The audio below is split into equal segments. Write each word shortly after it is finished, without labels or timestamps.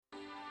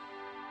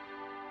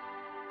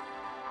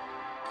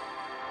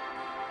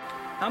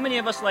How many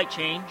of us like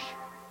change?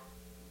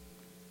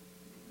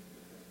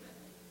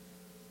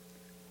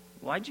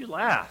 Why'd you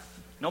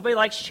laugh? Nobody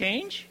likes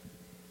change?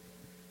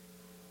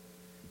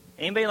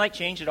 Anybody like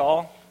change at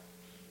all?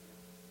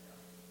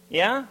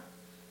 Yeah?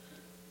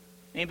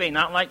 Anybody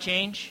not like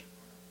change?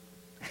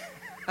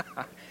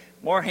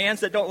 More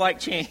hands that don't like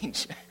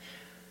change.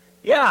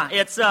 Yeah,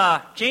 it's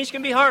change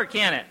can be hard,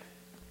 can't it?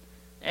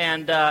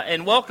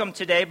 And welcome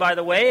today, by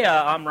the way.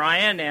 I'm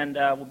Ryan, and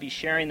we'll be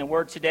sharing the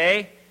word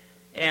today.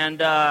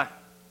 And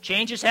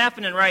change is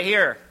happening right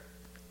here.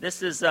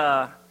 This is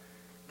kind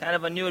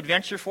of a new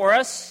adventure for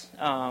us.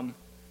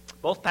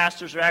 Both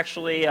pastors are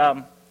actually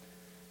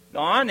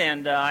gone,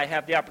 and I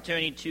have the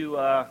opportunity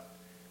to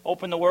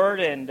open the Word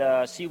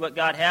and see what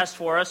God has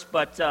for us.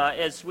 But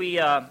as we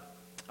are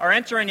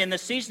entering in the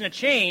season of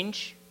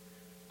change,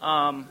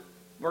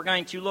 we're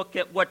going to look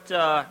at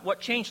what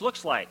change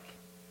looks like.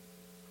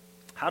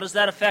 How does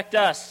that affect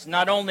us,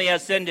 not only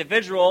as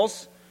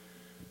individuals,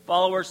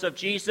 followers of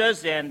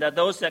Jesus, and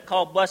those that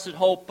call Blessed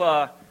Hope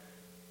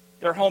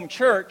their home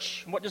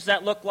church? What does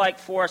that look like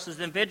for us as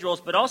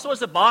individuals, but also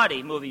as a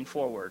body moving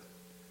forward?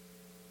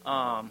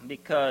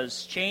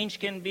 Because change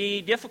can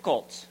be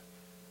difficult.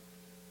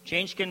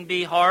 Change can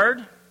be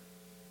hard.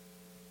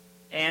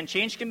 And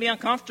change can be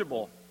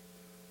uncomfortable.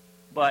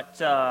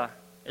 But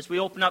as we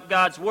open up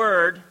God's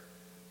Word,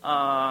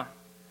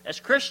 as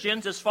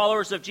Christians, as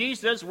followers of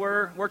Jesus,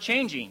 we're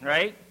changing,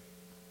 right?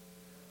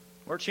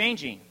 We're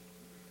changing.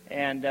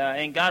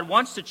 And God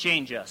wants to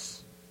change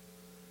us.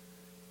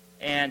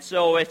 And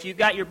so if you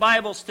got your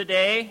Bibles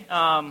today,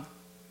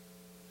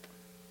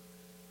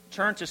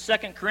 turn to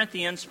 2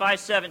 Corinthians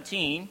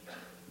 5:17.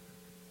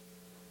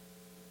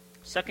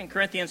 2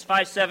 Corinthians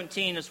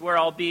 5:17 is where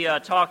I'll be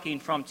talking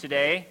from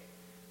today.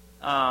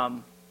 It's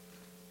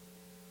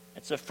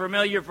a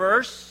familiar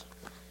verse,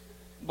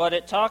 but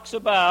it talks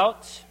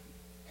about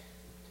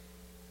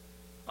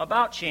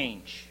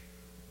change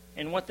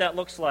and what that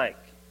looks like.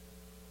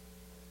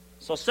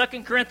 So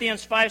 2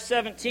 Corinthians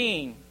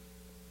 5:17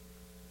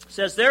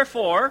 says,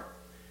 "Therefore,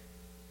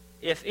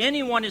 if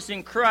anyone is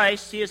in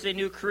Christ, he is a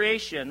new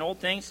creation. Old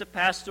things have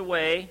passed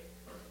away.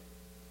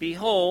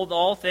 Behold,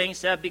 all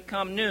things have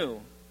become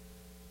new."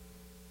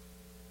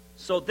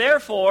 So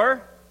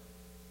therefore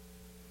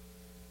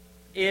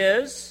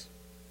is,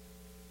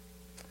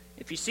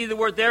 if you see the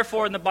word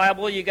therefore in the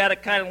Bible, you got to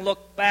kind of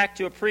look back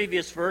to a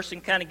previous verse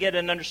and kind of get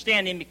an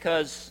understanding,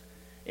 because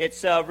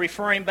it's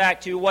referring back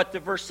to what the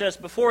verse says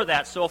before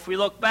that. So if we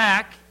look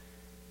back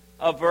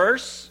a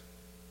verse,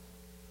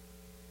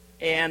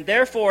 and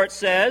therefore it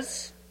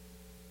says,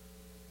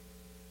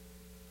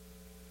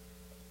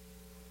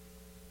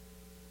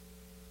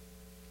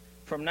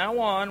 "From now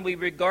on we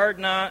regard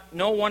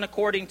no one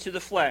according to the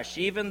flesh,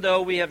 even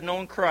though we have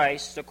known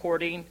Christ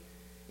according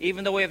to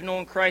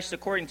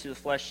the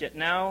flesh, yet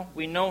now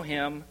we know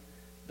him,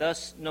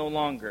 thus no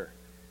longer."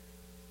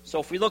 So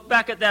if we look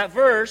back at that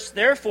verse,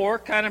 therefore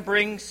kind of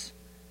brings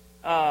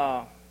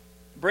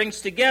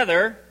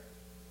together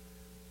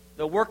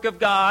the work of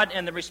God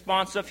and the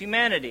response of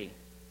humanity.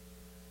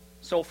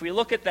 So if we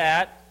look at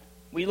that,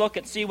 we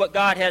see what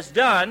God has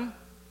done,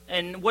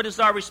 and what is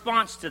our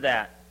response to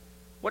that?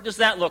 What does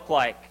that look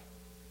like?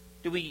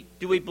 Do we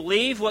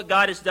believe what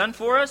God has done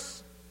for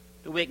us?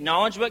 Do we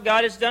acknowledge what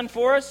God has done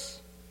for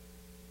us?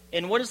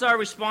 And what is our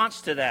response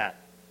to that?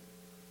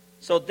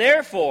 So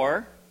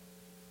therefore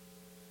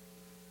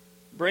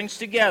brings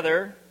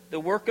together the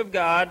work of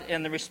God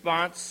and the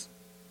response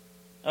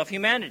of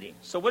humanity.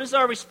 So what is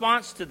our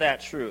response to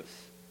that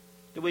truth?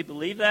 Do we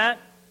believe that?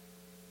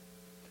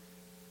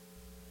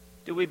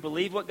 Do we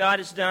believe what God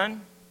has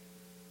done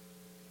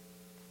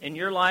in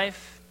your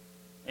life,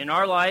 in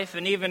our life?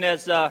 And even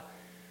as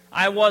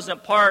I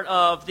wasn't part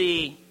of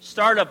the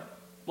start of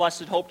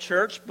Blessed Hope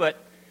Church, but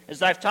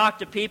as I've talked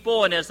to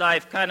people and as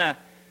I've kind of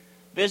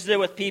visited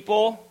with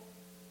people,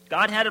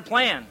 God had a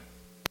plan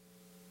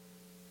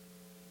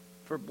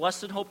for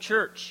Blessed Hope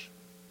Church.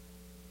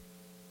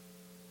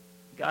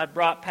 God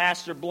brought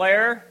Pastor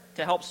Blair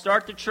to help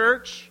start the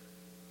church.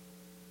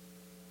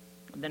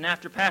 And then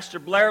after Pastor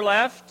Blair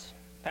left,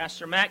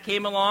 Pastor Matt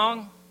came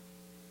along,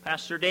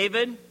 Pastor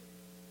David.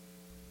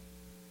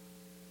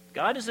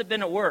 God has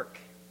been at work.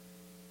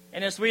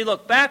 And as we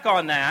look back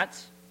on that,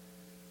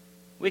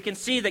 we can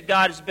see that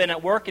God has been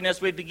at work. And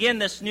as we begin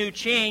this new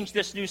change,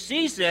 this new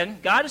season,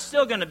 God is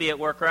still going to be at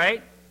work,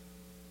 right?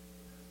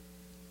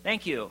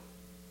 Thank you.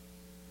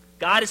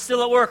 God is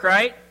still at work,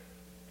 right?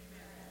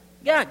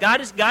 Yeah,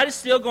 God is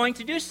still going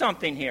to do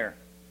something here.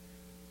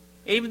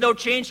 Even though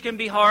change can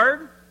be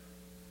hard,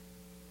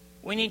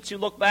 we need to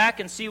look back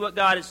and see what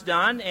God has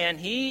done, and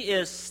He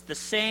is the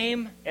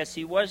same as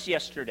He was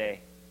yesterday.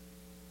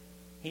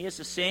 He is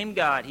the same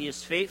God. He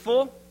is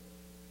faithful.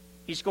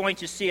 He's going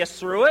to see us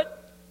through it.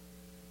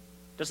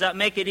 Does that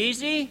make it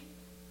easy?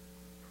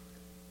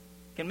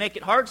 Can make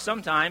it hard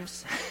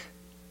sometimes.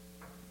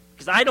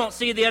 Because I don't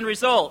see the end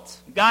result.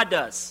 God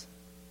does.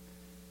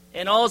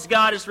 And all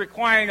God is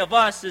requiring of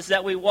us is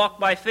that we walk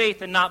by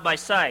faith and not by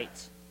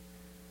sight.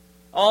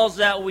 All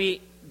that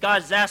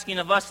God's asking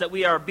of us that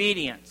we are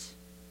obedient.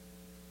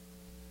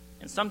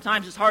 And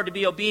sometimes it's hard to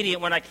be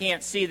obedient when I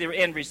can't see the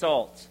end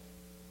result.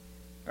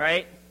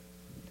 Right?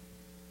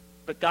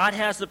 But God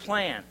has a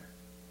plan.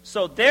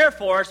 So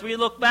therefore, as we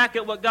look back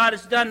at what God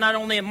has done, not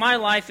only in my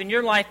life and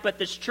your life, but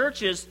this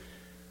church's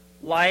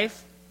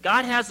life,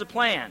 God has a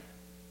plan.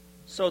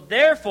 So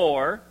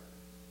therefore,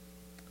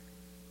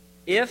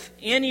 if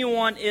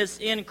anyone is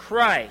in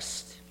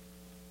Christ,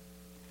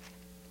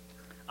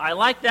 I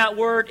like that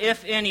word,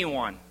 if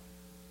anyone.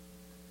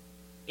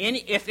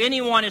 If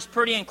anyone is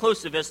pretty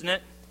inclusive, isn't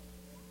it?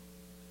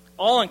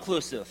 All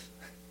inclusive.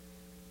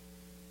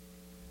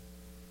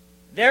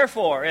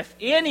 Therefore, if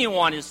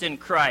anyone is in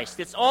Christ,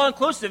 it's all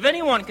inclusive.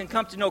 Anyone can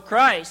come to know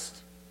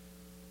Christ.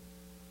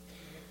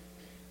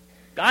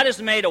 God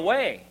has made a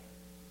way.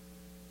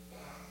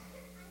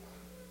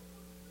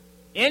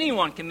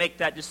 Anyone can make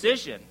that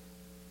decision.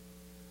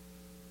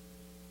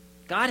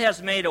 God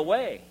has made a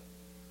way.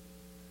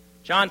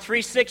 John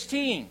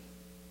 3:16.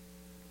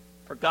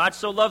 For God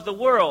so loved the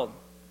world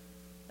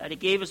that he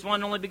gave his one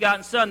and only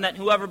begotten Son, that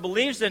whoever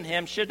believes in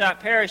him should not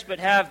perish but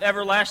have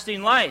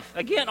everlasting life.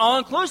 Again, all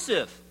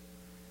inclusive.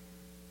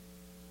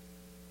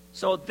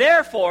 So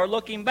therefore,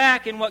 looking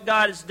back in what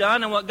God has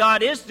done and what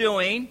God is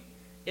doing,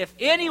 if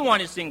anyone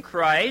is in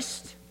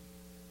Christ,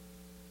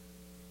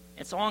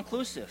 it's all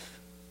inclusive.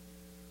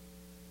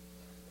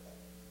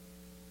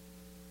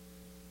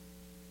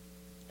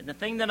 And the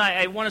thing that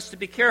I want us to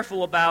be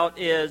careful about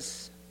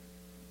is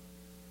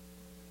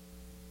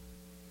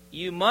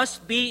you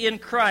must be in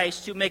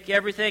Christ to make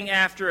everything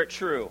after it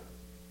true.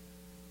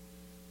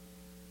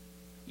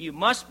 You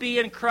must be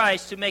in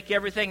Christ to make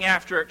everything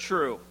after it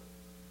true.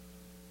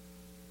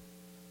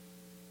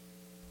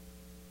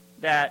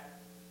 That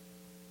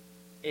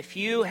if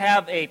you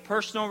have a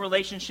personal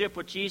relationship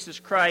with Jesus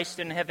Christ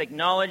and have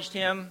acknowledged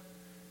him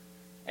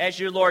as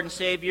your Lord and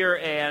Savior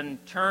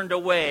and turned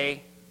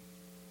away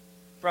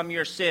from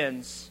your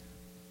sins,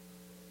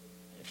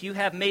 if you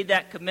have made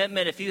that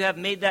commitment, if you have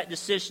made that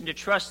decision to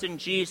trust in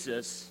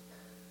Jesus,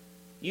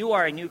 you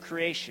are a new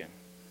creation.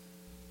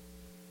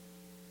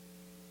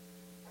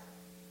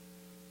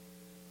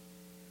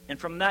 And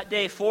from that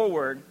day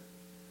forward,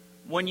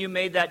 when you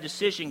made that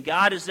decision,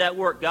 God is at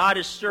work. God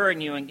is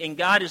stirring you, and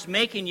God is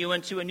making you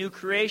into a new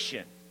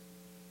creation.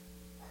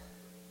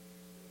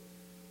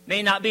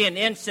 May not be an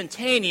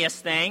instantaneous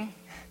thing,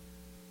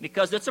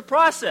 because it's a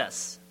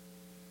process.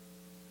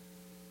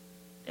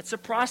 It's a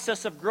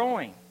process of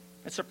growing.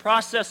 It's a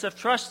process of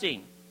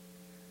trusting.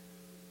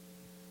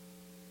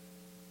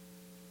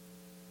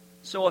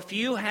 So if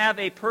you have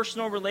a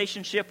personal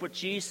relationship with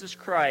Jesus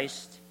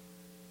Christ,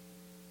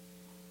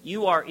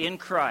 you are in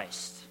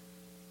Christ.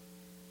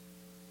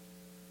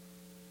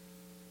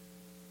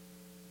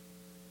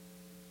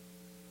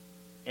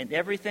 And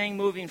everything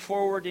moving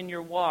forward in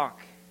your walk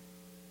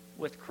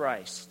with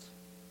Christ.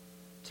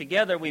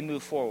 Together we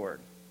move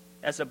forward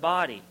as a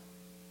body.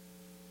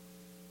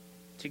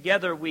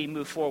 Together we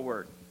move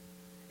forward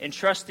in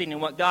trusting in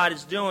what God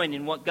is doing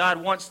and what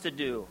God wants to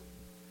do.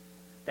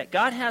 That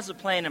God has a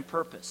plan and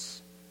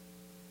purpose.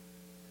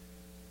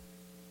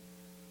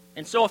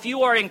 And so if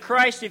you are in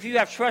Christ, if you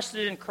have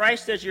trusted in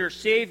Christ as your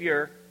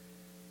Savior,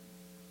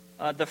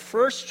 the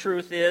first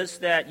truth is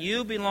that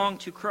you belong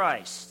to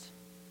Christ.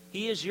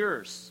 He is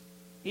yours.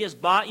 He has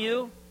bought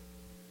you.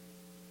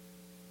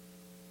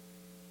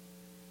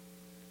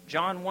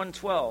 John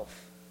 1:12.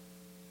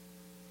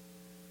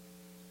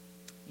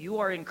 You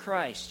are in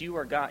Christ. You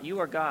are God. You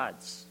are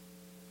God's.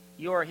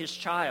 You are his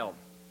child.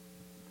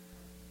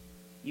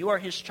 You are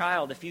his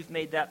child if you've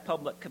made that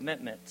public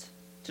commitment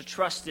to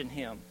trust in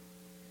him.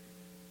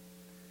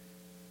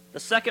 The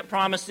second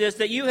promise is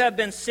that you have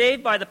been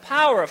saved by the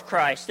power of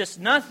Christ. It's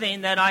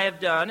nothing that I have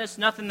done. It's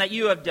nothing that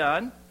you have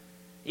done.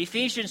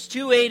 Ephesians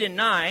 2:8 and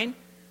 9,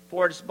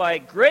 for it is by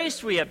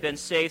grace we have been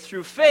saved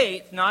through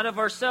faith, not of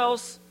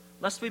ourselves,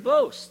 lest we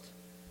boast.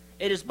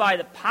 It is by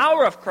the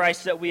power of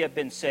Christ that we have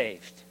been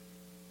saved.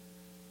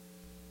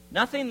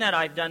 Nothing that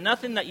I've done,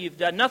 nothing that you've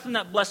done, nothing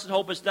that Blessed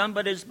Hope has done,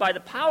 but it is by the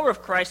power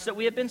of Christ that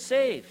we have been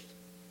saved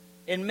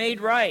and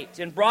made right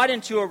and brought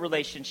into a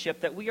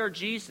relationship that we are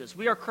Jesus,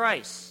 we are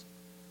Christ.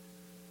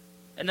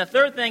 And the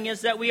third thing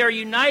is that we are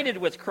united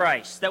with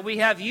Christ, that we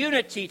have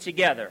unity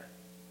together.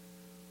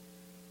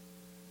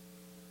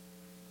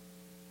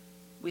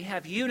 We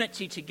have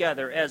unity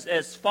together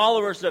as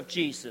followers of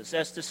Jesus,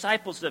 as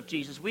disciples of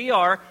Jesus. We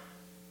are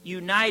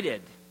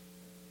united.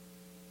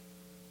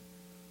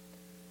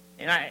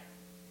 And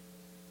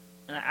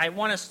I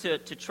want us to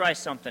try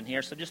something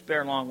here, so just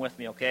bear along with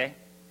me, okay?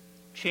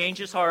 Change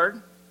is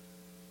hard.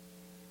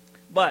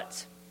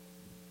 But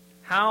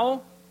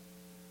how?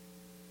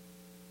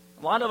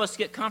 A lot of us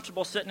get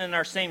comfortable sitting in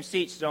our same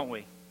seats, don't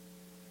we?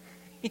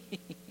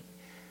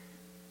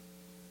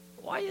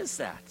 Why is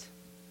that?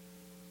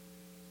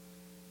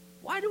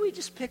 Why do we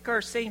just pick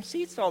our same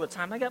seats all the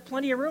time? I got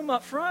plenty of room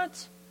up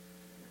front.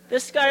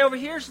 This guy over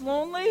here is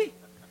lonely.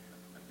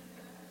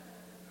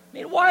 I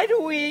mean, why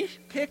do we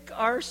pick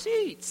our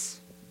seats?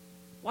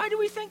 Why do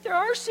we think they're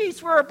our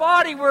seats? We're a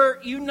body.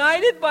 We're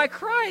united by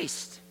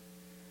Christ.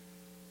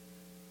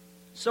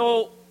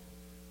 So,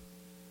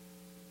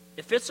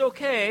 if it's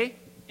okay,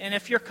 and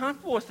if you're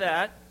comfortable with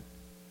that,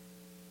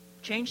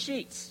 change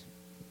seats.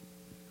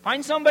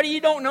 Find somebody you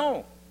don't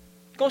know.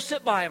 Go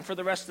sit by them for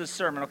the rest of the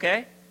sermon,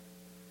 okay?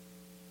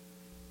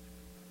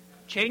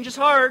 Change is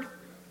hard.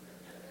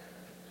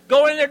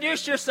 Go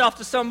introduce yourself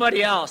to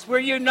somebody else. We're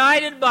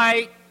united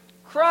by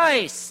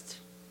Christ.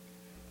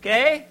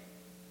 Okay?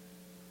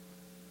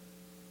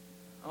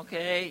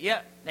 Okay,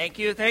 yeah. Thank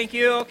you,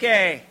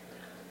 okay.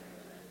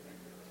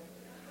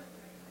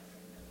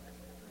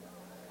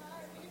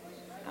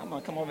 I'm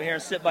going to come over here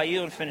and sit by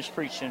you and finish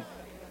preaching.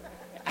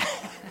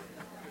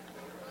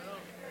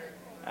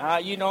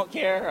 You don't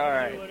care? All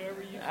right.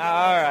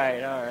 All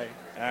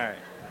right.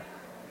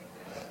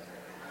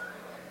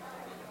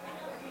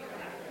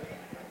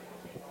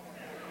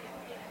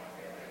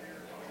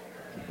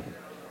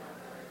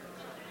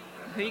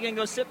 Who are you going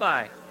to go sit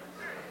by?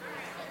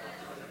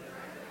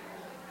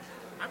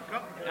 I'm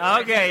comfortable.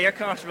 Okay, you're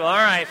comfortable. All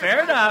right,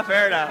 fair enough.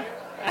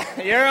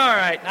 You're all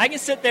right. I can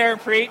sit there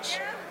and preach.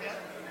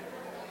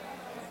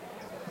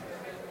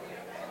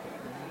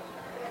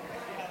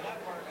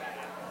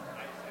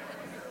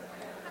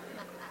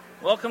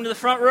 Welcome to the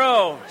front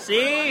row.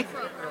 See?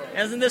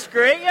 Isn't this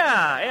great?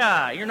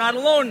 Yeah. You're not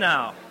alone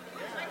now.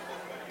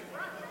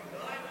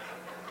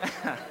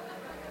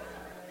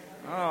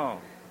 Oh.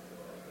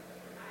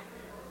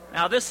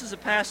 Now, this is the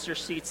pastor's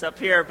seats up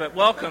here, but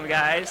welcome,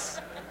 guys.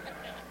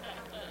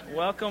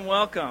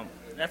 Welcome.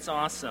 That's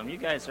awesome. You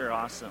guys are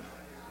awesome.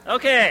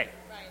 Okay.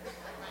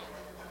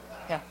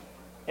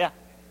 Yeah.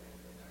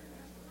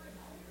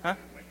 Huh?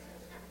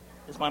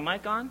 Is my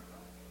mic on?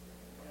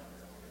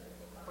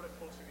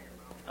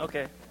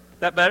 Okay.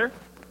 That better?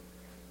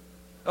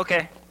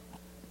 Okay.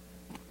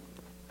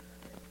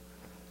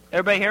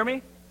 Everybody hear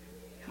me?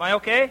 Am I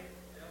okay?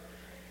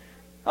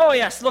 Oh,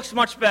 yes. Looks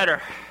much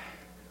better.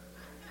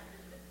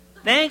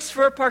 Thanks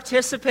for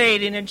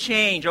participating in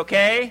change,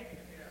 okay?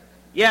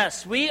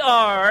 Yes, we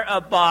are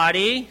a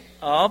body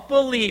of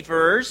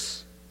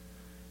believers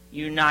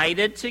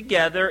united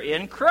together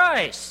in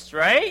Christ,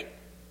 right?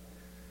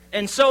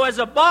 And so as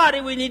a body,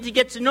 we need to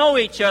get to know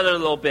each other a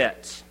little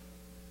bit.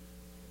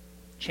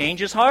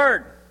 Change is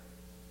hard,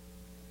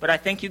 but I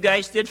think you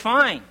guys did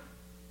fine,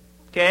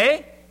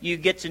 okay? You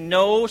get to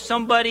know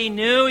somebody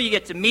new, you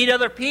get to meet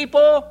other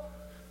people,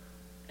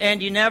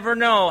 and you never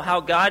know how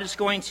God is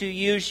going to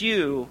use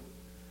you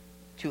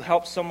to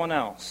help someone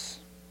else.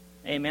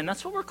 Amen.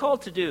 That's what we're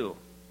called to do.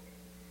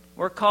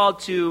 We're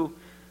called to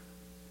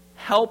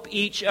help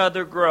each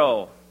other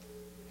grow.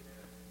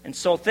 And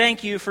so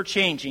thank you for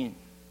changing.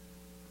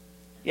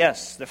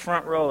 Yes, the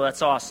front row,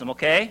 that's awesome,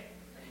 okay?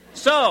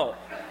 So,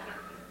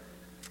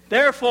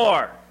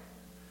 therefore,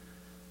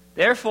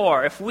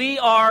 if we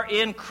are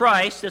in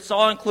Christ, it's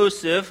all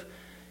inclusive,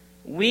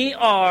 we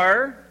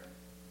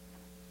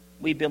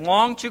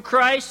belong to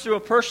Christ through a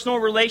personal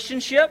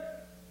relationship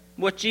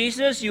with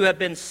Jesus. You have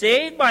been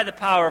saved by the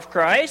power of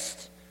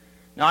Christ,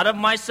 not of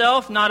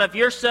myself, not of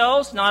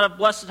yourselves, not of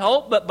blessed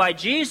hope, but by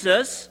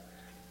Jesus.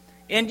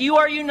 And you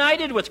are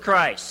united with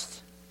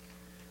Christ.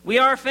 We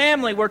are a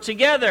family. We're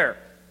together.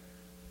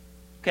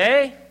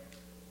 Okay?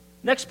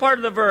 Next part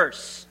of the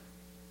verse.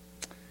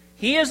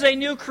 He is a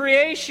new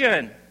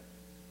creation.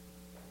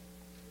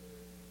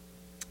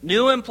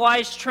 New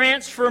implies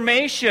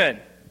transformation.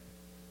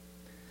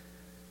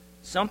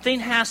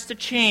 Something has to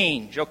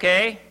change,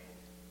 okay?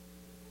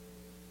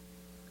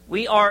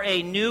 We are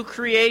a new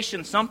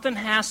creation. Something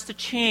has to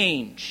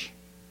change.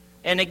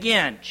 And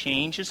again,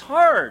 change is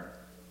hard.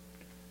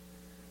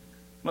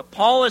 But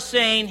Paul is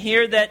saying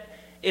here that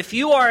if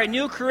you are a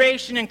new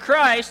creation in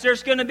Christ,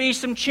 there's going to be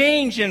some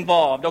change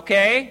involved,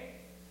 okay?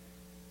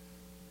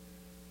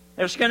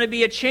 There's going to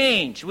be a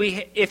change.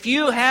 If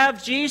you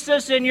have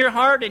Jesus in your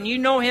heart and you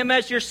know Him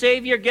as your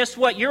Savior, guess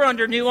what? You're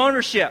under new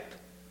ownership.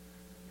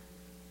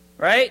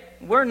 Right?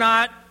 We're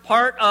not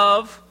part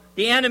of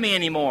the enemy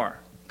anymore.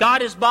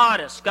 God has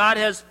bought us. God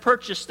has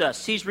purchased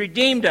us. He's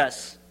redeemed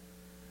us.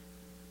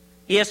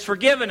 He has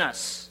forgiven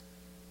us.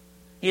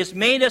 He has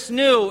made us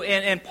new.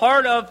 And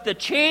part of the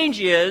change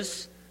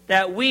is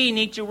that we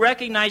need to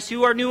recognize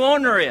who our new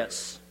owner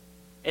is.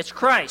 It's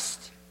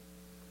Christ.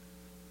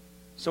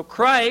 So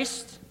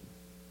Christ,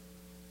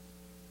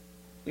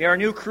 we are a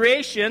new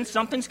creation.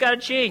 Something's got to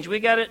change.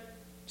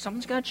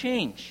 Something's got to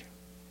change.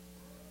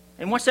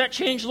 And what's that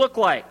change look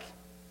like?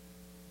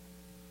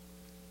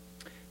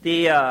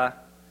 The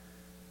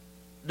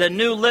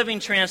New Living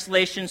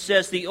Translation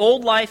says, the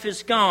old life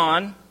is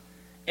gone,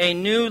 a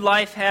new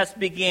life has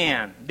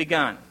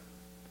begun.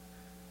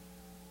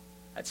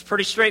 That's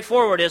pretty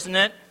straightforward, isn't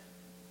it?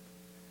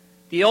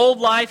 The old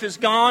life is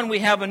gone, we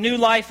have a new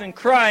life in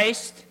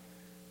Christ.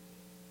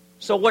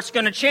 So what's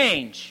going to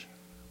change?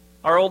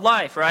 Our old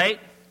life, right?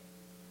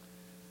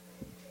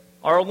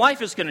 Our old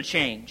life is going to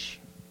change.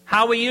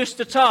 How we used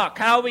to talk,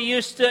 how we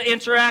used to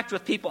interact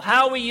with people,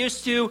 how we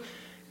used to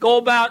go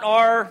about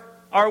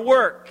our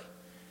work,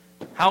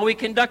 how we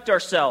conduct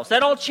ourselves.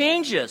 That all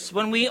changes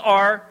when we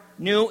are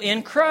new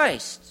in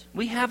Christ.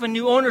 We have a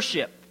new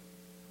ownership.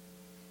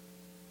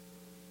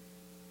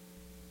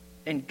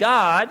 And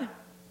God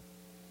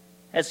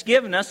has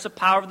given us the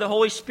power of the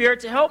Holy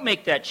Spirit to help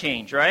make that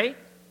change, right?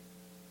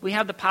 We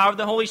have the power of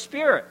the Holy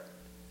Spirit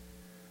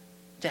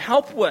to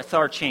help with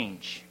our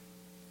change.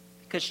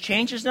 Because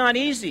change is not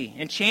easy,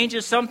 and change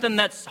is something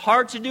that's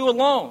hard to do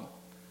alone.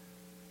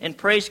 And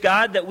praise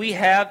God that we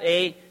have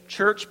a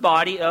church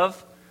body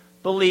of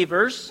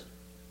believers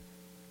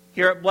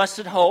here at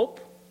Blessed Hope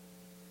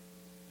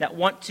that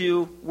want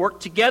to work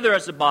together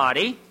as a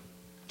body,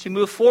 to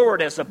move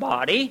forward as a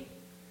body,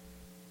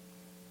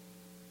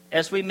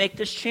 as we make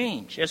this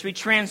change, as we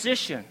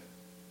transition.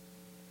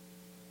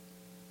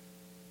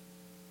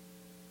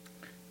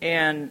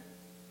 And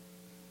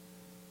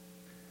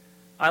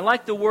I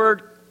like the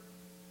word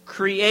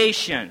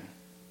creation.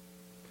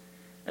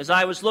 As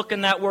I was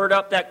looking that word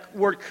up, that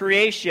word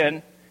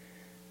creation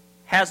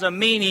has a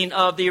meaning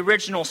of the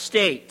original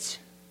state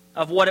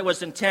of what it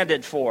was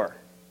intended for.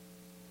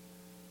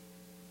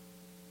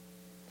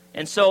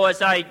 And so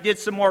as I did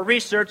some more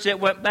research, it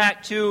went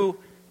back to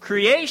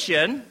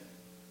creation.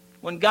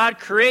 When God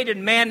created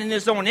man in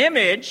his own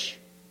image,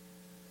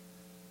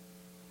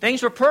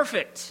 things were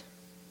perfect.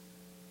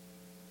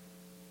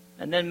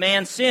 And then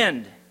man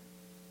sinned.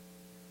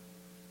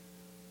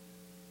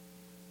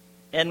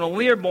 And when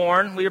we were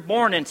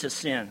born into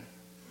sin.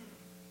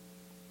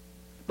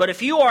 But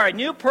if you are a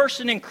new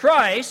person in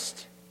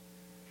Christ,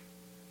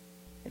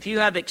 if you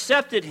have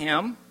accepted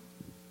Him,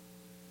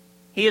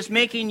 He is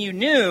making you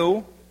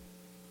new.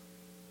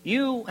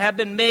 You have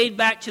been made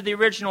back to the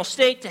original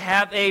state to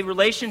have a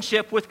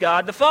relationship with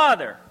God the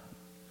Father.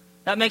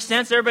 That makes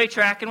sense? Everybody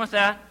tracking with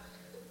that?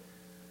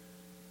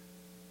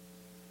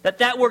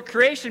 That word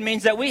creation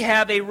means that we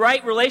have a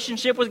right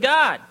relationship with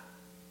God.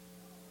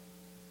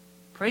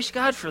 Praise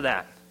God for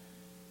that.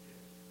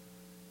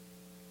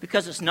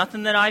 Because it's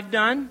nothing that I've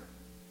done.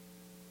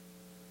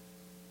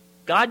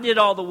 God did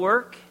all the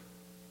work.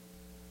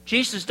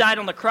 Jesus died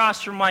on the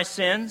cross for my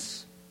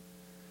sins.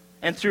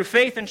 And through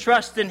faith and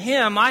trust in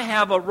Him, I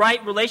have a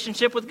right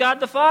relationship with God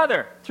the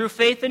Father. Through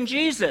faith in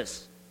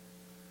Jesus.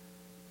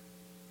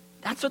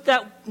 That's what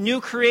that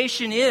new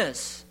creation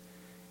is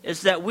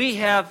that we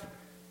have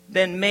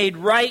been made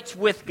right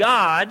with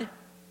God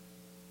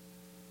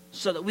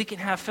so that we can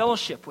have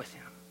fellowship with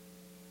Him.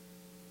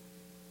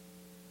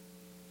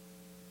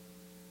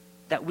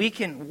 That we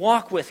can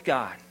walk with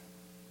God.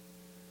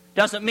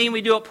 Doesn't mean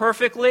we do it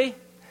perfectly.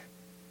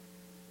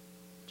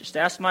 Just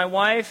ask my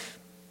wife.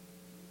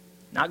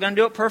 Not going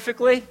to do it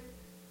perfectly.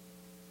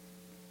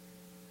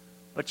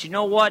 But you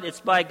know what? It's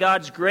by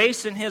God's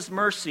grace and His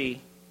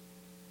mercy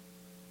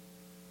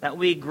that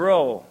we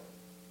grow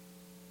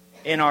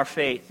in our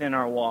faith, in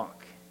our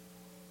walk.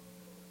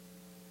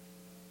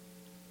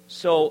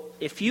 So,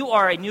 if you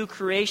are a new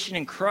creation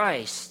in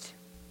Christ,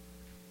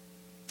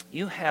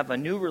 you have a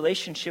new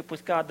relationship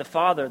with God the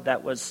Father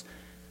that was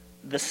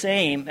the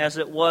same as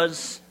it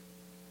was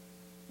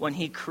when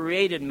He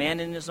created man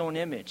in His own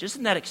image.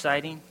 Isn't that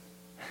exciting?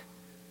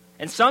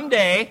 And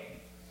someday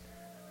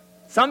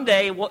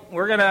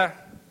we're gonna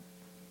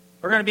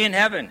be in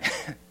heaven,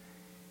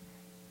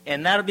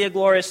 and that'll be a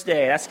glorious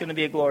day. That's going to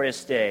be a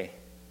glorious day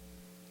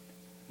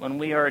when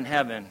we are in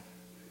heaven,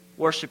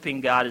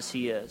 worshiping God as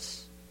He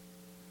is.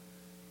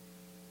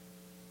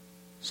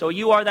 So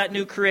you are that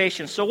new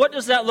creation. So what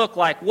does that look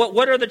like?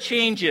 What are the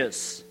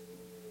changes?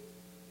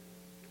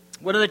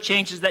 What are the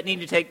changes that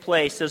need to take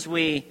place as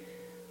we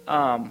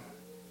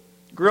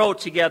grow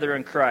together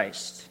in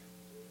Christ?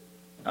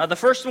 The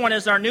first one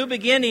is our new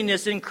beginning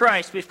is in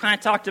Christ. We've kind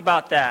of talked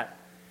about that.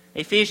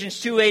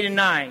 Ephesians 2, 8 and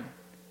 9.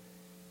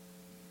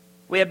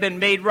 We have been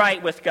made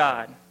right with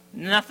God.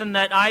 Nothing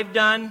that I've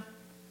done.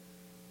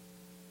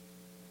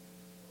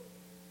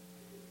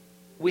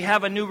 We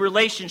have a new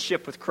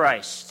relationship with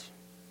Christ.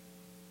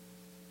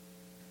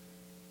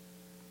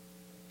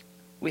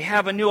 We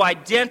have a new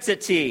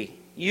identity.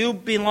 You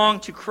belong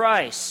to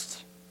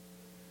Christ.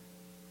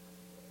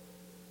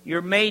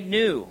 You're made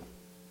new.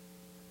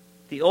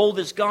 The old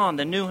is gone,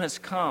 the new has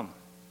come.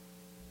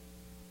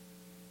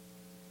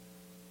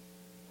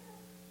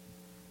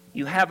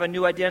 You have a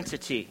new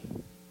identity.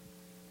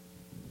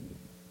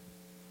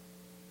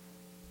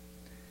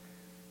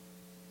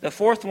 The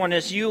fourth one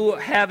is you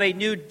have a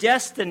new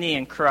destiny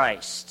in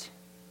Christ.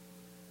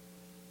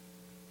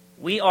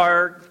 We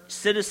are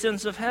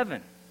citizens of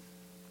heaven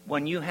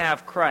when you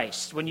have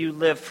Christ, when you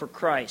live for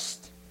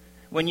Christ,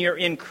 when you're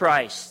in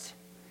Christ.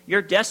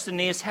 Your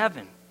destiny is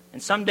heaven.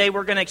 And someday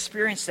we're going to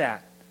experience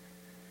that.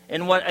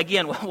 And what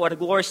a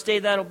glorious day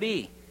that'll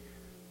be.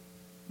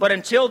 But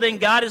until then,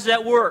 God is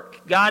at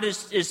work. God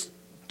is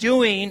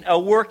doing a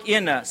work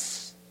in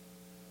us.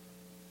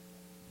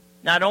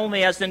 Not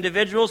only as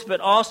individuals,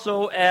 but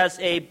also as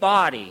a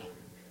body.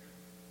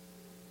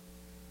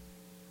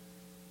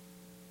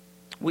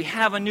 We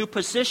have a new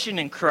position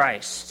in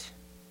Christ.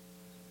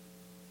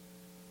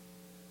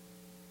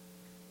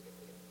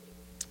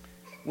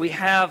 We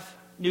have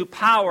new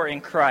power in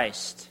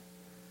Christ.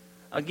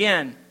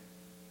 Again,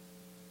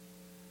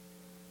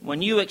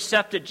 when you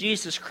accepted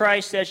Jesus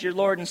Christ as your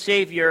Lord and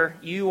Savior,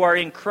 you are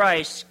in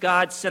Christ.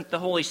 God sent the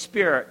Holy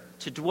Spirit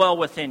to dwell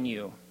within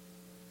you.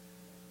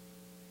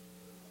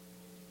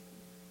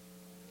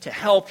 to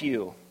help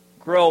you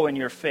grow in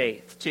your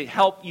faith, to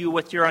help you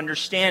with your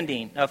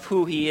understanding of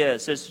who He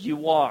is as you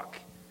walk.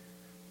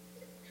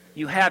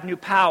 You have new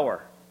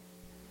power.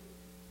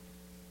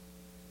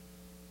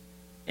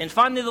 And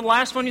finally, the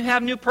last one, you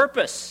have new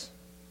purpose.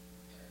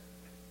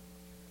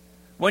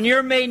 When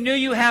you're made new,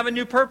 you have a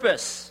new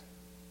purpose.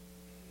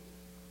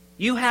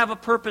 You have a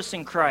purpose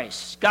in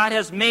Christ. God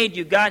has made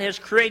you. God has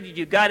created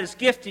you. God has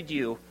gifted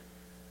you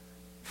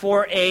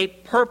for a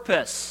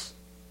purpose.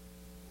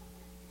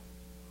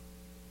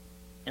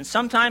 And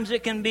sometimes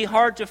it can be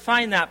hard to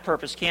find that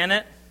purpose, can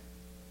it?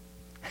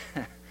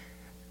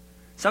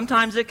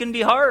 Sometimes it can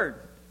be hard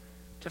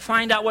to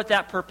find out what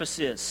that purpose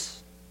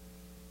is.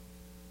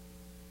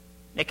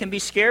 It can be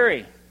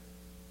scary.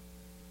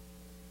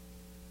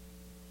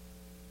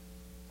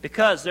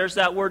 Because there's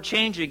that word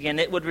change again.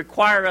 It would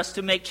require us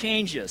to make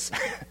changes.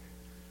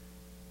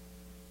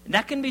 And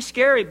that can be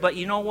scary, but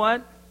you know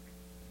what?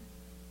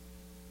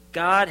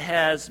 God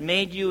has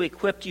made you,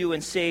 equipped you,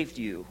 and saved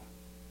you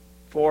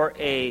for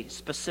a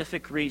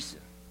specific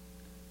reason.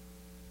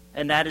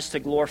 And that is to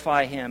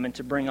glorify Him and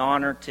to bring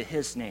honor to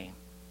His name.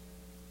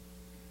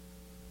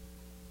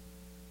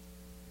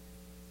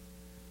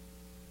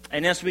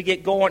 And as we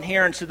get going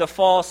here into the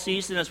fall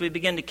season, as we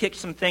begin to kick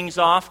some things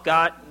off,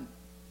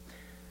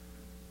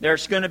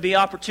 there's going to be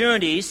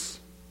opportunities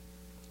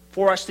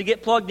for us to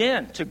get plugged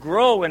in, to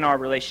grow in our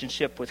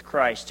relationship with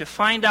Christ, to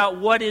find out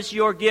what is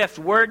your gift,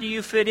 where do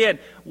you fit in,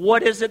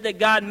 what is it that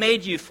God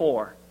made you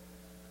for,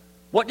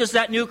 what does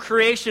that new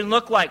creation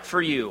look like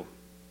for you.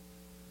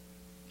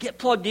 Get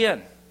plugged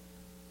in.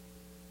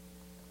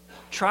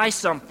 Try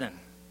something.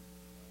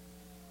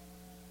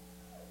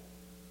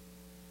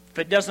 If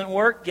it doesn't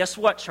work, guess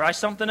what? Try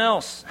something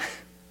else.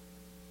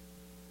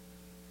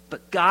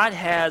 But God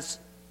has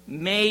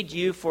made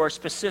you for a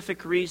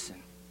specific reason.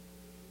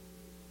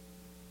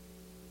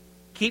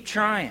 Keep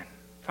trying.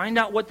 Find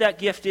out what that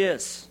gift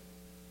is.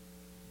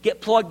 Get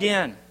plugged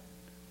in.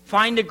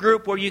 Find a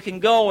group where you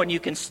can go and you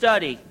can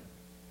study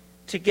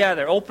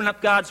together. Open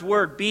up God's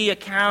Word. Be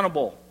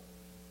accountable.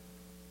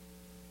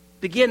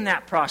 Begin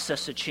that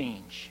process of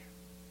change.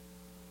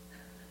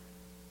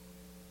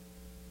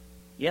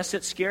 Yes,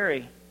 it's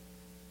scary.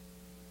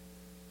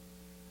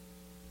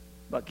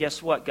 But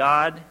guess what?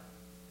 God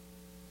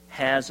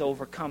has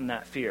overcome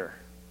that fear.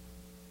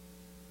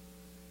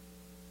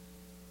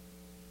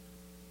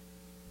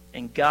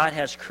 And God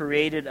has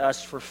created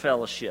us for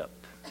fellowship.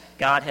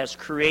 God has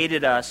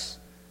created us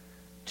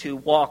to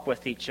walk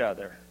with each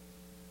other.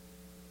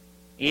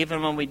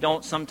 Even when we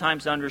don't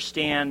sometimes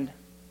understand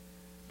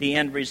the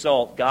end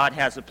result, God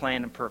has a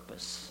plan and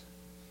purpose.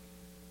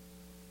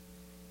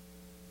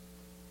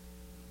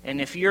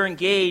 And if you're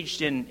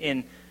engaged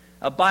in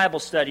a Bible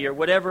study or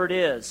whatever it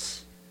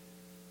is,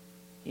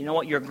 you know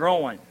what? You're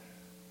growing.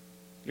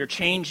 You're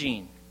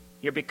changing.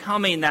 You're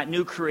becoming that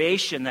new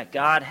creation that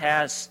God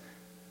has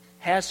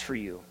for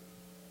you.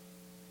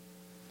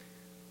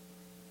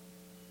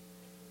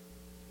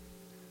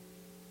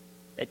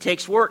 It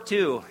takes work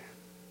too.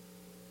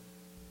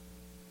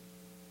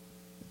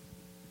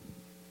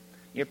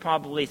 You're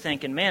probably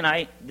thinking,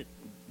 man,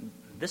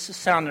 this is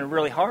sounding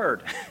really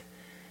hard.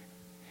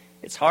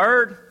 It's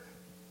hard.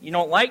 You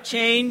don't like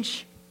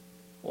change.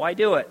 Why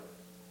do it?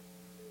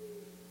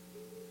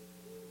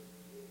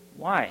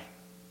 Why?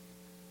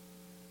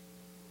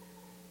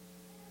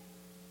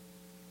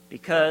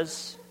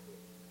 Because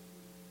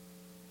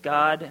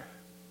God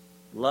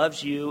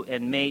loves you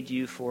and made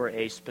you for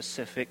a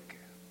specific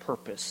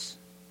purpose.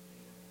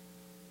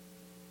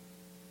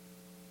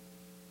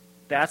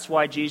 That's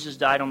why Jesus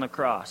died on the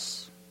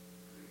cross.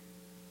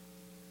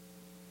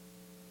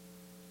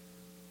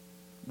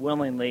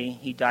 Willingly,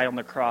 He died on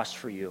the cross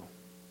for you.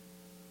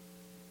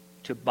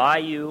 To buy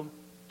you,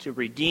 to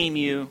redeem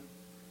you,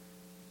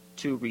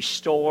 to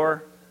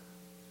restore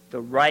the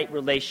right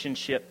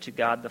relationship to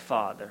God the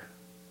Father.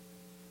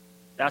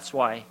 That's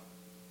why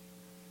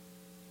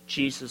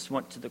Jesus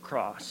went to the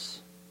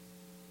cross.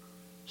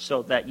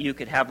 So that you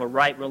could have a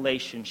right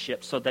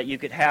relationship, so that you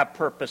could have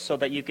purpose, so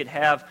that you could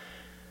have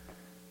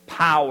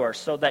power,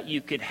 so that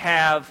you could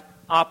have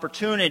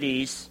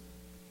opportunities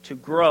to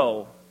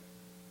grow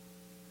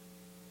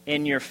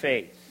in your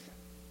faith.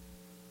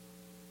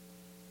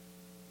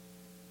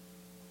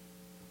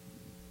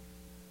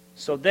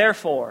 So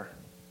therefore,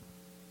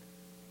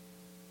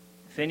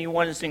 if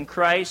anyone is in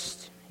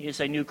Christ, he is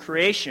a new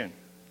creation.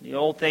 The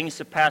old things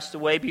have passed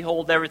away.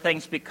 Behold,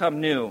 everything's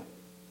become new.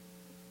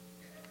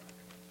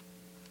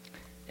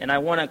 And I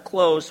want to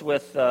close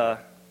with, how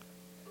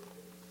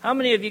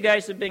many of you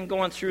guys have been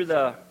going through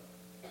the,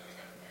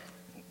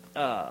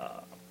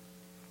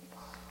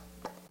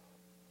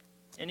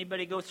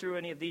 anybody go through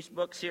any of these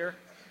books here?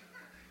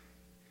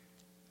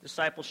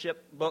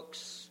 Discipleship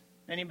books.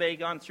 Anybody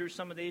gone through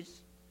some of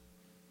these?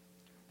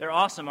 They're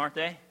awesome, aren't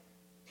they?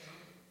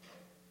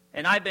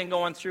 And I've been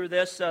going through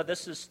this.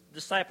 This is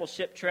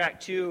Discipleship Track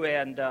 2,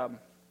 and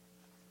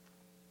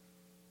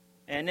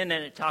in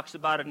it talks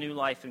about a new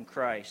life in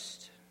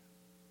Christ.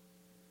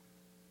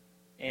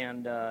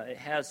 And it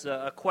has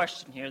a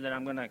question here that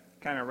I'm going to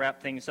kind of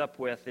wrap things up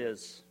with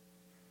is,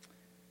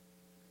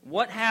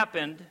 what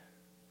happened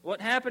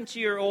to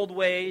your old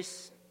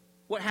ways?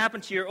 What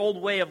happened to your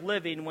old way of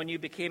living when you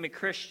became a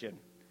Christian?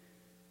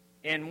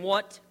 And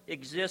what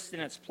exists in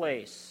its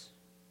place?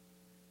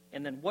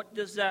 And then what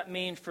does that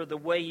mean for the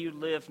way you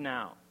live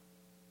now?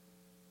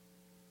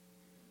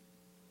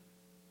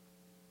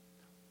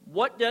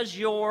 What does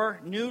your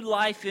new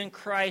life in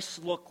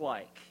Christ look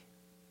like?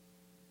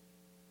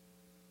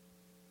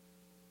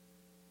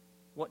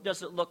 What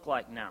does it look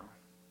like now?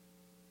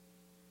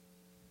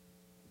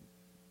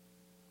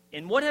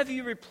 And what have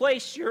you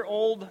replaced your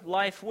old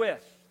life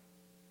with?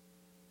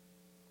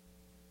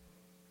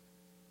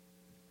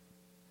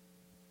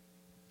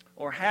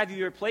 Or have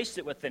you replaced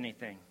it with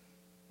anything?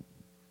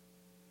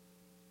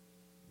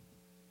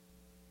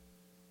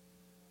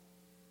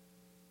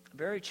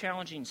 Very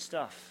challenging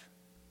stuff.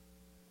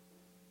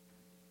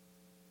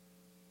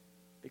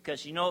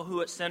 Because you know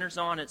who it centers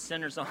on? It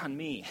centers on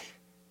me.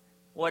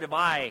 What have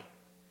I?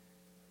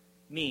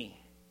 Me.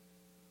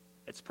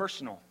 It's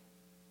personal.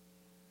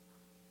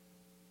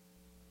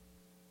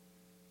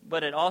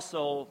 But it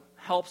also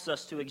helps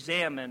us to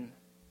examine,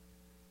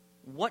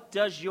 what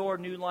does your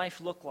new life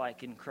look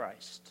like in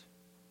Christ?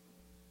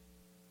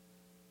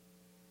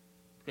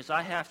 Because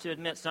I have to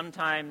admit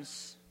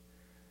sometimes,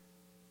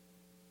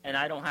 and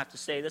I don't have to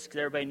say this because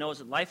everybody knows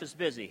that life is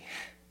busy.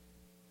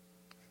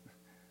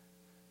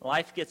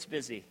 Life gets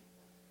busy.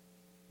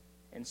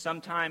 And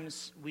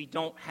sometimes we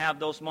don't have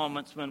those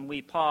moments when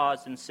we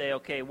pause and say,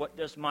 okay, what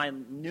does my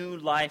new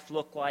life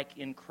look like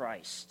in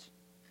Christ?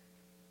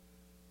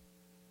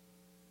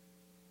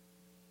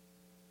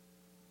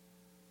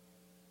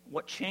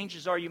 What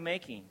changes are you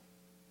making?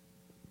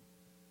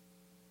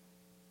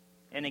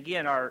 And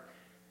again,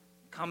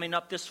 coming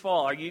up this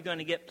fall, are you going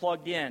to get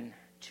plugged in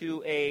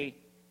to a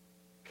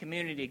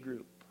community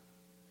group?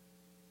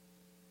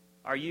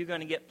 Are you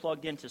going to get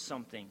plugged into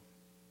something?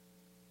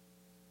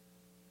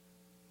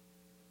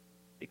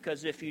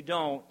 Because if you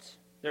don't,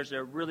 there's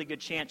a really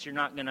good chance you're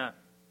not going to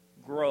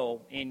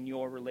grow in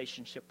your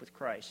relationship with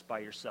Christ by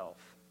yourself.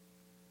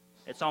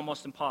 It's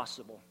almost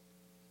impossible.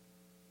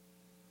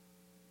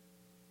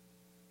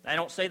 I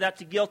don't say that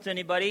to guilt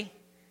anybody,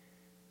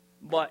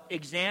 but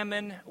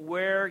examine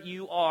where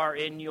you are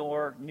in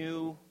your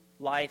new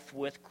life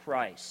with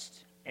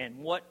Christ. And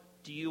what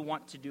do you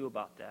want to do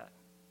about that?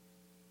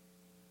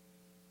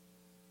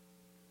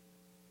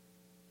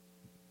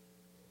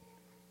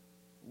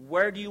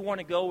 Where do you want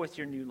to go with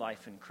your new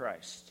life in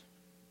Christ?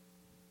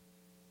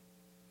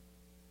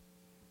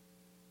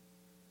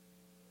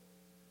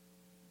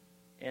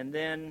 And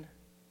then,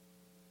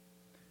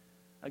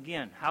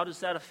 again, how does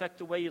that affect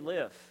the way you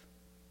live?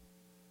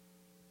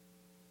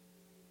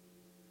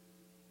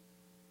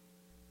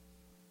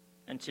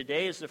 And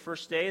today is the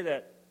first day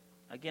that,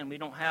 again, we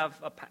don't have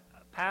a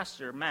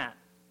pastor, Matt.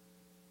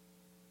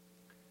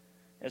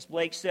 As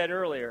Blake said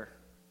earlier,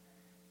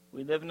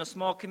 we live in a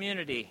small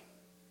community.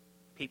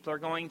 People are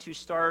going to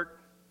start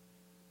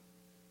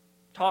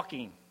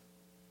talking.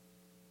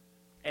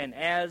 And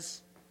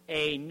as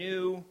a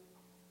new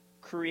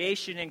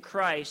creation in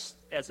Christ,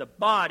 as a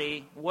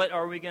body, what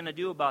are we going to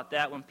do about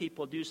that when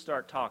people do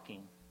start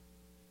talking?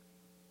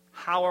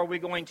 How are we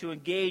going to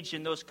engage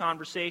in those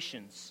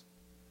conversations?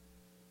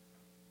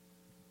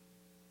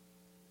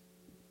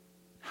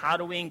 How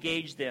do we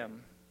engage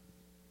them?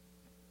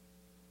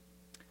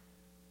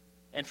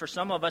 And for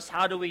some of us,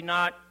 how do we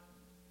not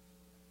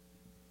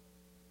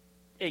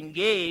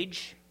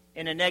engage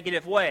in a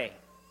negative way?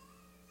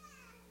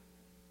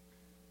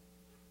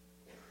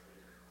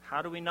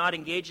 How do we not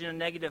engage in a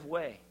negative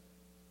way?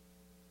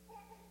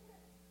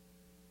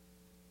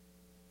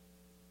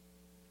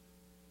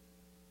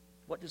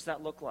 What does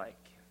that look like?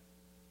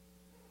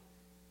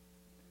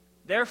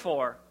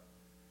 Therefore,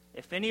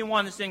 if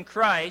anyone is in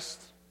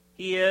Christ,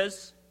 he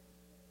is.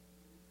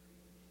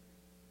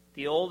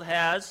 The old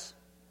has.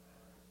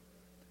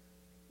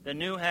 The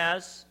new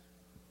has.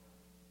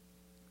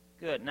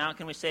 Good. Now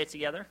can we say it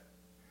together?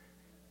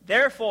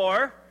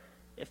 Therefore,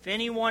 if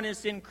anyone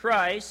is in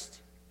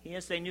Christ, he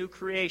is a new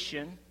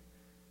creation.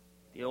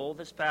 The old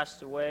has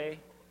passed away.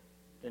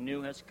 The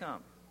new has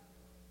come.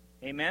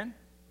 Amen?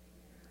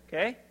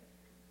 Okay? I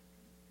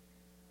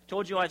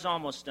told you I was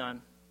almost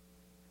done.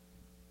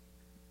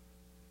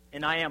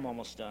 And I am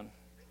almost done.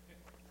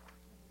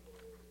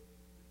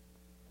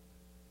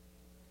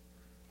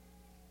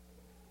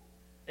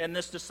 In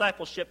this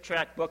discipleship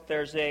tract book,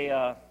 there's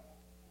a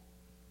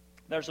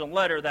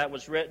letter that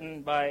was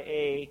written by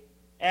a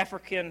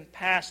African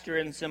pastor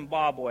in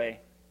Zimbabwe.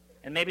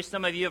 And maybe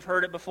some of you have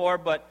heard it before,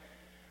 but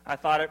I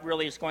thought it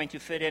really is going to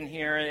fit in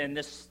here, and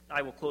this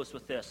I will close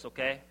with this,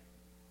 okay?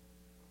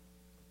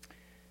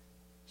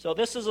 So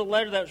this is a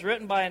letter that was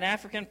written by an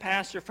African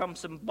pastor from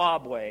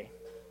Zimbabwe.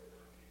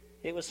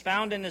 It was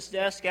found in his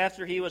desk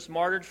after he was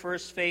martyred for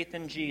his faith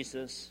in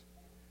Jesus.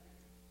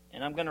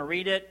 And I'm going to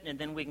read it, and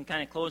then we can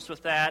kind of close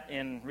with that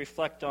and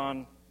reflect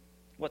on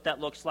what that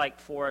looks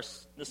like for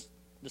us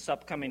this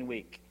upcoming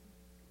week.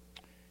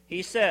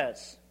 He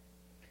says,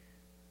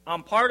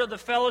 I'm part of the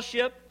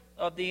fellowship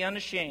of the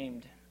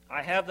unashamed.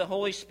 I have the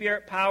Holy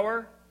Spirit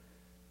power.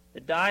 The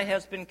die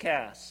has been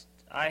cast.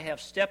 I have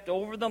stepped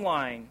over the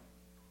line.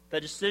 The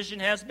decision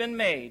has been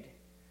made.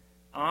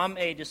 I'm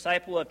a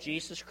disciple of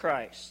Jesus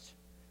Christ.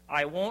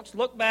 I won't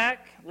look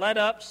back, let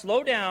up,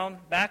 slow down,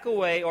 back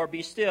away, or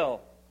be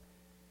still.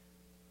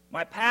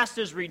 My past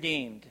is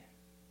redeemed.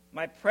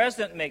 My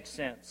present makes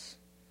sense.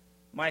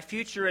 My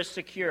future is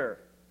secure.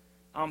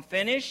 I'm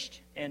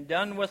finished and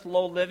done with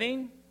low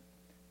living,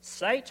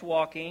 sight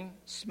walking,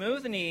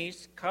 smooth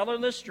knees,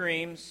 colorless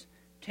dreams,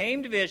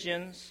 tamed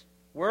visions,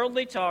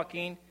 worldly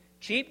talking,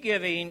 cheap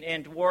giving,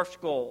 and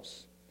dwarfed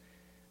goals.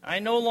 I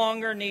no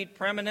longer need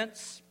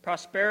preeminence,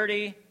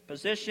 prosperity,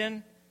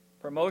 position,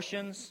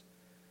 promotions,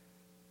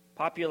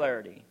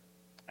 popularity.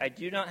 I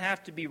do not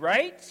have to be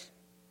right,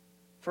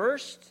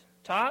 first,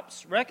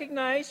 tops,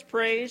 recognized,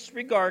 praised,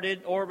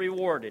 regarded, or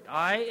rewarded.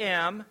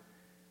 I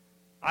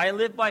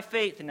live by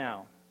faith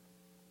now.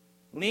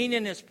 Lean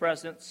in His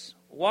presence,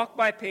 walk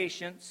by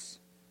patience,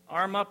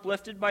 arm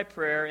uplifted by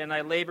prayer, and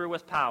I labor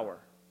with power.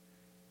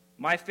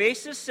 My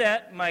face is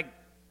set, my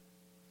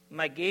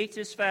gait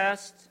is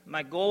fast,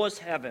 my goal is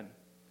heaven.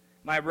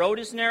 My road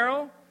is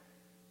narrow,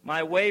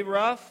 my way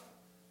rough,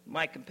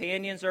 my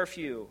companions are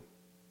few.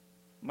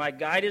 My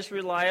guide is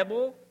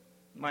reliable,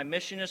 my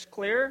mission is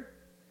clear.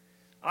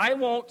 I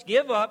won't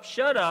give up,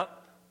 shut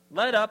up,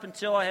 let up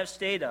until I have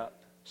stayed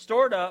up,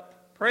 stored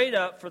up, prayed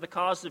up for the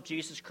cause of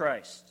Jesus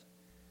Christ.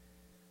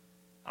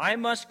 I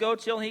must go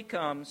till He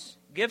comes,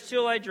 give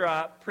till I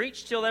drop,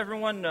 preach till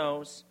everyone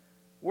knows,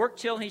 work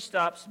till He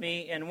stops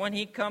me, and when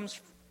He comes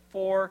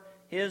for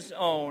His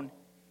own,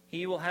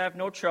 He will have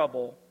no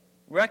trouble.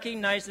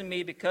 Recognizing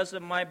me because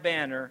of my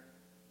banner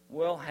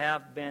will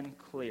have been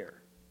clear.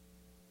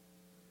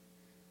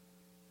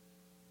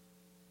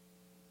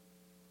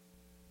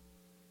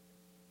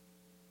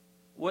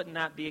 Wouldn't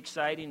that be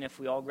exciting if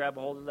we all grab a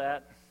hold of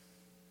that?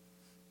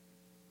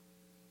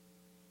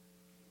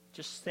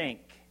 Just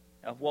think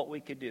of what we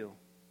could do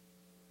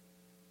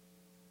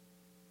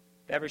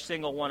if every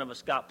single one of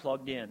us got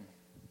plugged in,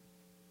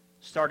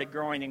 started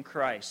growing in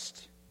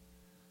Christ.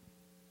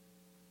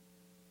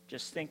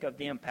 Just think of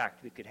the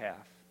impact we could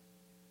have.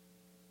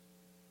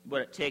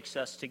 But it takes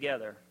us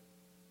together,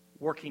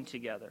 working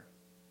together,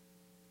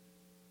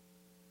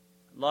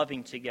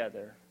 loving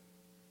together,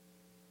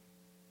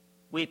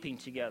 weeping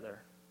together,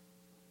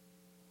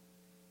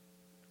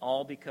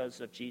 all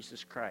because of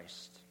Jesus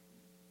Christ.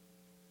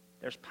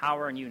 There's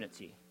power in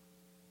unity.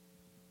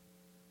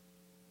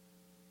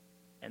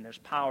 And there's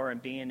power in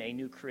being a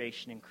new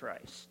creation in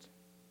Christ.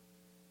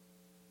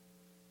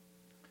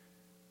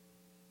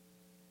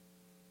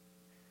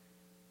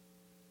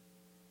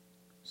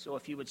 So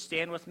if you would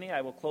stand with me,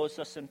 I will close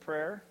us in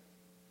prayer,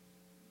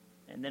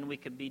 and then we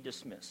can be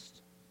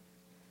dismissed.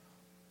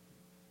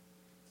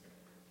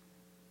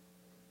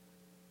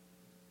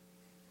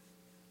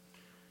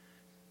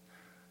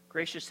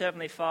 Gracious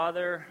Heavenly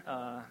Father,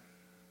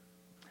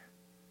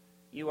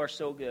 You are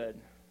so good.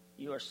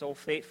 You are so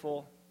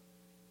faithful.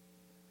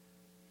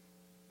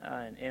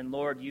 And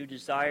Lord, You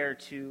desire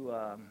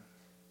to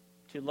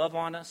love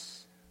on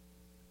us.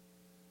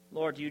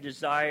 Lord, You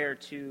desire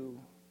to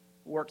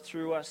work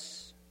through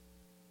us.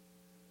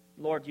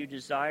 Lord, You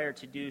desire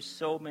to do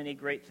so many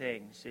great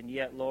things. And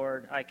yet,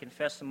 Lord, I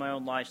confess in my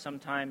own life,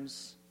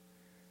 sometimes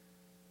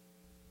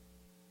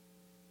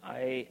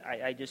I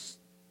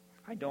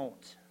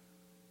don't.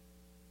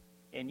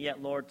 And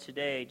yet, Lord,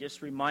 today,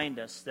 just remind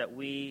us that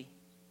we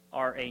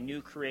are a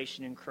new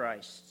creation in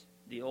Christ.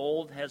 The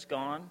old has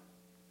gone,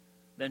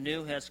 the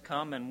new has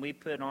come, and we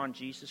put on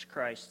Jesus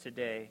Christ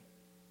today.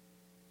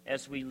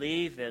 As we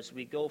leave, as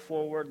we go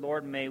forward,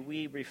 Lord, may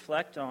we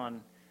reflect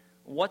on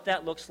what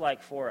that looks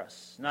like for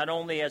us, not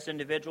only as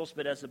individuals,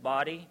 but as a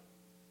body.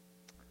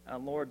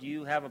 Lord,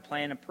 You have a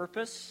plan and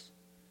purpose.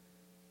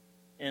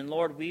 And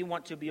Lord, we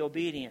want to be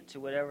obedient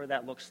to whatever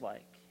that looks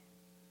like.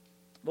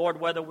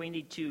 Lord, whether we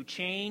need to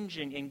change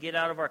and get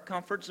out of our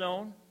comfort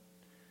zone.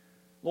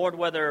 Lord,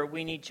 whether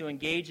we need to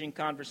engage in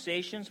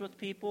conversations with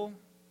people.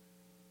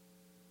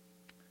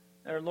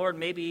 Or Lord,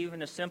 maybe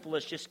even as simple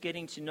as just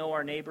getting to know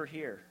our neighbor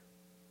here.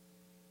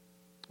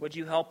 Would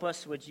You help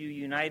us? Would You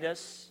unite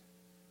us?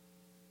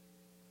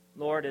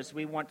 Lord, as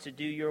we want to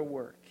do Your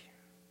work.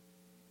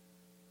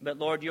 But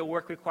Lord, Your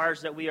work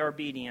requires that we are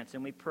obedient,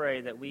 and we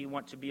pray that we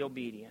want to be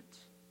obedient,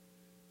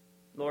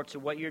 Lord, to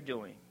what You're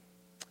doing.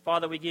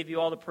 Father, we give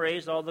You all the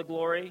praise, all the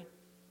glory,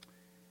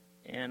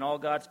 and all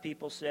God's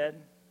people said,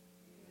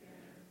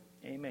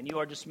 Amen. Amen. You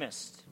are dismissed.